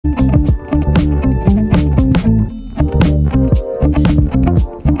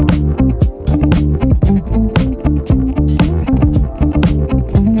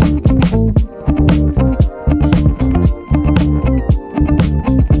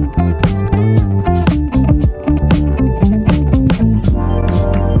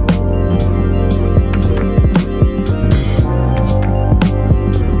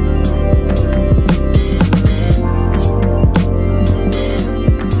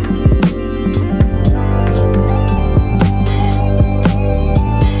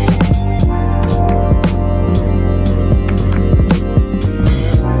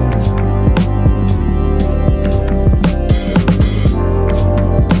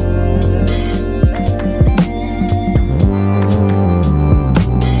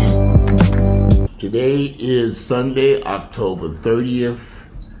Sunday, October 30th,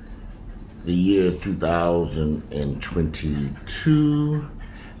 the year 2022.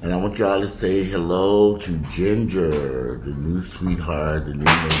 And I want y'all to say hello to Ginger, the new sweetheart, the new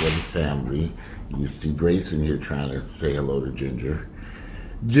member of the family. You see Grayson here trying to say hello to Ginger.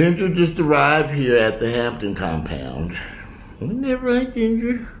 Ginger just arrived here at the Hampton compound. Isn't that right,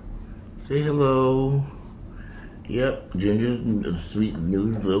 Ginger? Say hello. Yep, Ginger's a sweet new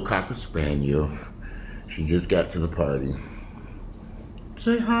little Cocker Spaniel. She just got to the party.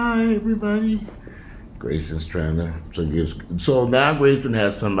 Say hi, everybody. Grayson's trying to so now Grayson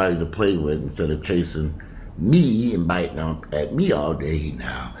has somebody to play with instead of chasing me and biting at me all day.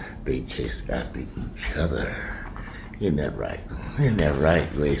 Now they chase after each other. Isn't that right? Isn't that right,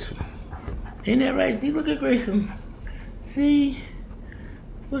 Grayson? Ain't that right? See, look at Grayson. See?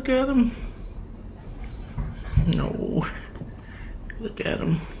 Look at him. No. Look at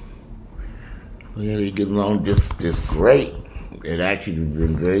him. Yeah, they get along just great. It actually has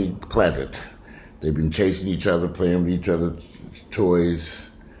been very pleasant. They've been chasing each other, playing with each other's toys.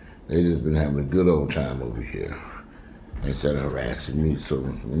 They've just been having a good old time over here instead of harassing me. So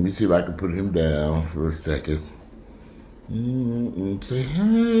let me see if I can put him down for a second. Say,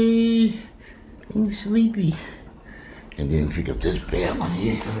 hey, I'm sleepy. And then pick up this bell on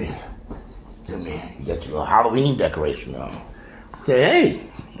here. Come here. Come here. You got your little Halloween decoration on. Say, hey,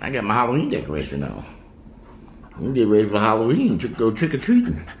 I got my Halloween decoration on. I'm getting ready for Halloween to go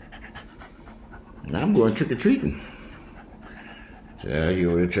trick-or-treating. Now I'm going trick-or-treating. So he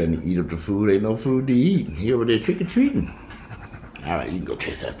over there trying to eat up the food. Ain't no food to eat. He over there trick-or-treating. All right, you can go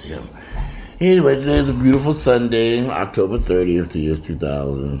chase after him. Anyway, today's a beautiful Sunday, October 30th, the year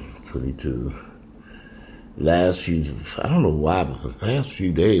 2022. I don't know why, but the past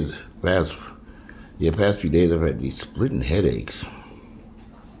few days I've had these splitting headaches.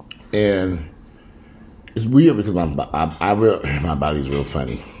 And it's weird because my body's real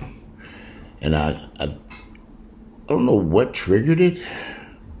funny. And I don't know what triggered it,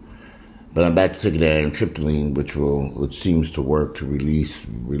 but I'm back to taking that amitriptyline, which seems to work to relieve.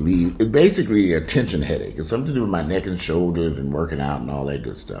 It's basically a tension headache. It's something to do with my neck and shoulders and working out and all that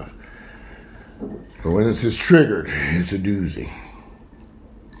good stuff. But when it's just triggered, it's a doozy.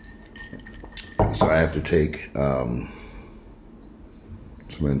 So I have to take some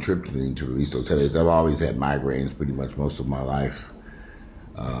amitriptyline to release those headaches. I've always had migraines pretty much most of my life.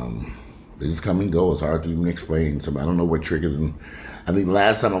 They just come and go. It's hard to even explain. So I don't know what triggers them. I think the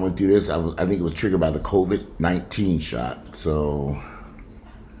last time I went through this, I think it was triggered by the COVID-19 shot. So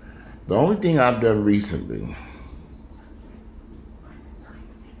the only thing I've done recently,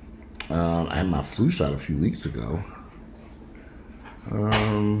 I had my flu shot a few weeks ago.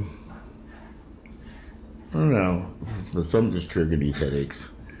 I don't know, but something just triggered these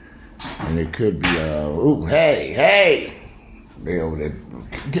headaches. And it could be, hey! They over there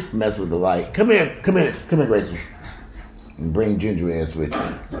mess with the light. Come here, Grayson. And bring Ginger ass with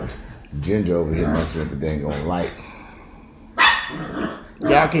you. Ginger over here messing with the dang on light.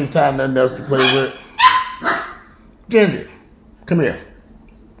 Y'all can't find nothing else to play with. Ginger, come here.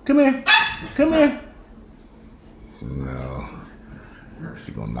 No.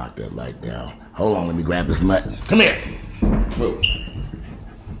 She's gonna knock that light down. Hold on, let me grab this mutt. Come here. Move.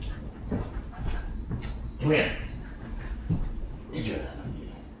 Come here.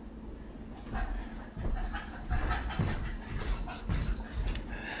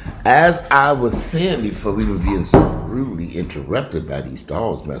 As I was saying before, we were being so rudely interrupted by these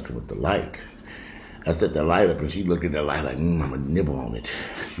dogs messing with the light. I set the light up and she looked at the light like, I'm gonna nibble on it.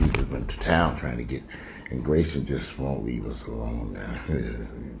 She just went to town trying to get, and Grayson just won't leave us alone now.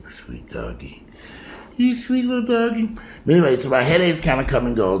 Sweet doggy. You sweet little doggy. But anyway, so my headaches kind of come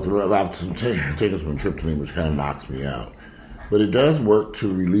and go. So I'm taking some amitriptyline, which kind of knocks me out. But it does work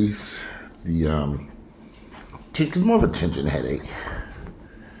to release the, it's more of a tension headache.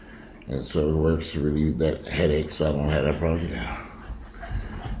 And so it works to relieve that headache so I don't have that problem now.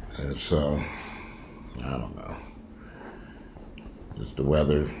 And so, I don't know. Just the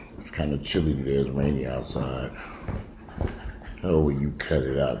weather, it's kind of chilly today, it's rainy outside. Oh, will you cut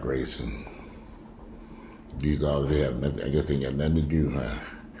it out, Grayson? These dogs, they have nothing, I guess they got nothing to do, huh?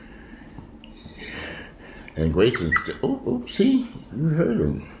 And Grayson's, see? You heard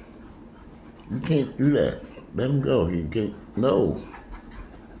him. You can't do that. Let him go. He can't, no.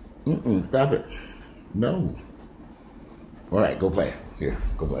 Stop it. No. All right, go play. Here,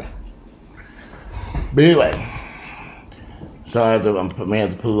 go play. But anyway, so I may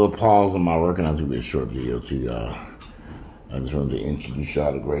have to put a little pause on my work, and I'll do this short video to y'all. I just wanted to introduce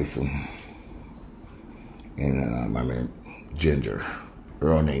y'all to Grayson. And my man Ginger.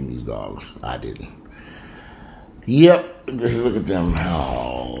 Earl named these dogs. I didn't. Yep, just look at them.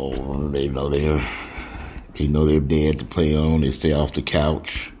 Oh, they know they're dead to play on. They stay off the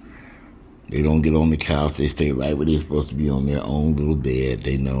couch. They don't get on the couch. They stay right where they're supposed to be on their own little bed.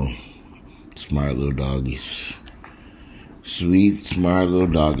 They know. Smart little doggies. Sweet, smart little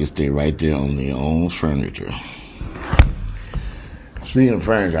doggies stay right there on their own furniture. Speaking of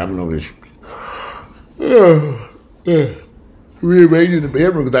furniture, I've been over this. Rearranging the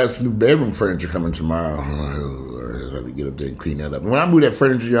bedroom because that's new bedroom furniture coming tomorrow. I have to get up there and clean that up. When I moved that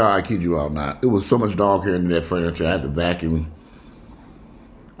furniture, y'all, I kid you all not, it was so much dog hair into that furniture. I had to vacuum.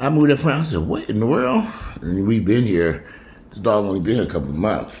 I moved that furniture. I said, "What in the world?" And we've been here. This dog only been here a couple of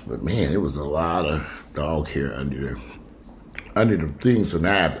months, but man, it was a lot of dog hair under the thing. So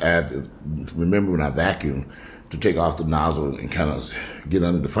now I have to remember when I vacuum to take off the nozzle and kind of get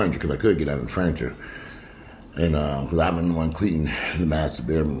under the furniture because I could get under the furniture. And because I've been the one cleaning the master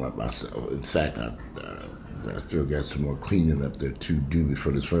bedroom up myself. In fact, I still got some more cleaning up there to do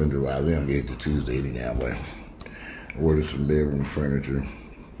before this furniture arrives. I'm going to get to Tuesday anyhow. I ordered some bedroom furniture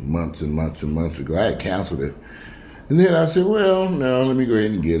months and months and months ago. I had canceled it. And then I said, well, no, let me go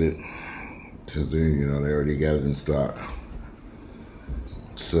ahead and get it. So then, they already got it in stock.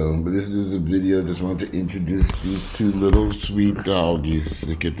 So, but this is a video. I just wanted to introduce these two little sweet doggies.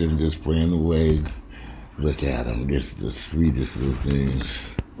 Look at them just playing away. Look at them. This is the sweetest little things.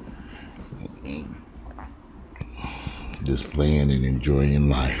 Just playing and enjoying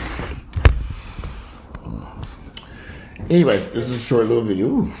life. Anyway, this is a short little video.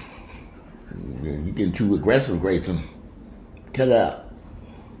 Ooh. You're getting too aggressive, Grayson. Cut it out.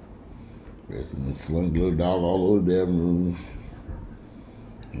 Grayson slung little dog all over the bedroom.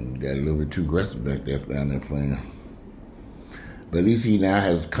 Got a little bit too aggressive back there down there playing. But at least he now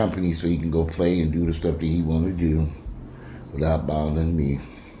has company so he can go play and do the stuff that he want to do without bothering me.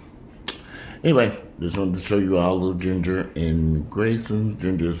 Anyway, just wanted to show you all little Ginger and Grayson.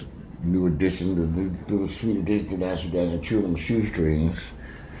 Ginger's new addition, the new little sweet addition that she down there chewing them shoestrings.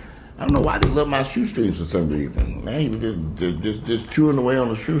 I don't know why they love my shoestrings for some reason. Man, he was just chewing away on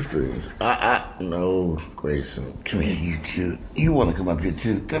the shoestrings. No, Grayson, come here, you two. You want to come up here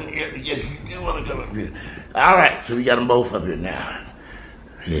too? Come here, yes, you want to come up here. All right, so we got them both up here now.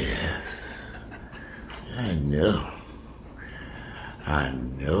 Yes, I know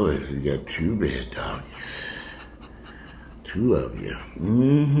it. We got two bed doggies. Two of you.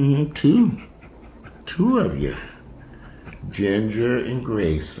 Two of you. Ginger and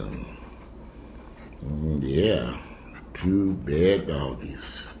Grayson. Yeah, two bad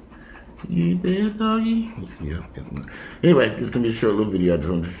doggies. You bad doggy? Yep. Anyway, this is going to be a short little video. I just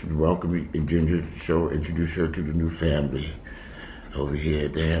want to welcome Ginger, introduce her to the new family over here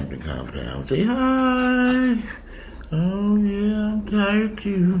at the Hampton compound. Say hi. Oh, yeah, I'm tired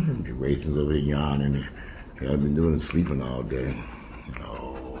too. Grayson's over here yawning. I've been doing sleeping all day.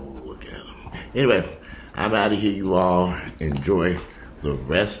 Oh, look at him. Anyway, I'm out of here, you all. Enjoy the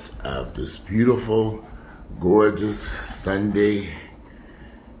rest of this beautiful, gorgeous Sunday.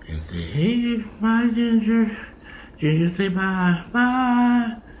 And say, hey, bye, Ginger. Ginger, say bye.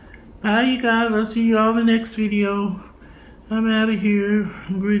 Bye. Bye, you guys. I'll see you all in the next video. I'm out of here.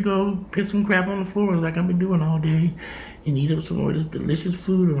 I'm going to go piss some crap on the floor like I've been doing all day. And eat up some more of this delicious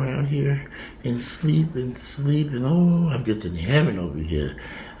food around here. And sleep. And oh, I'm just in heaven over here.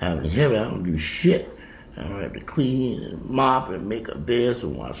 I'm in heaven. I don't do shit. I don't have to clean and mop and make a bed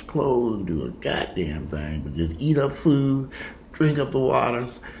and wash clothes and do a goddamn thing. But just eat up food, drink up the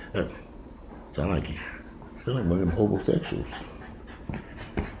waters. Sound like one of them homosexuals.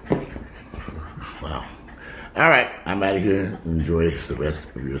 Wow. All right, I'm out of here. Enjoy the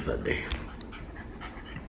rest of your Sunday.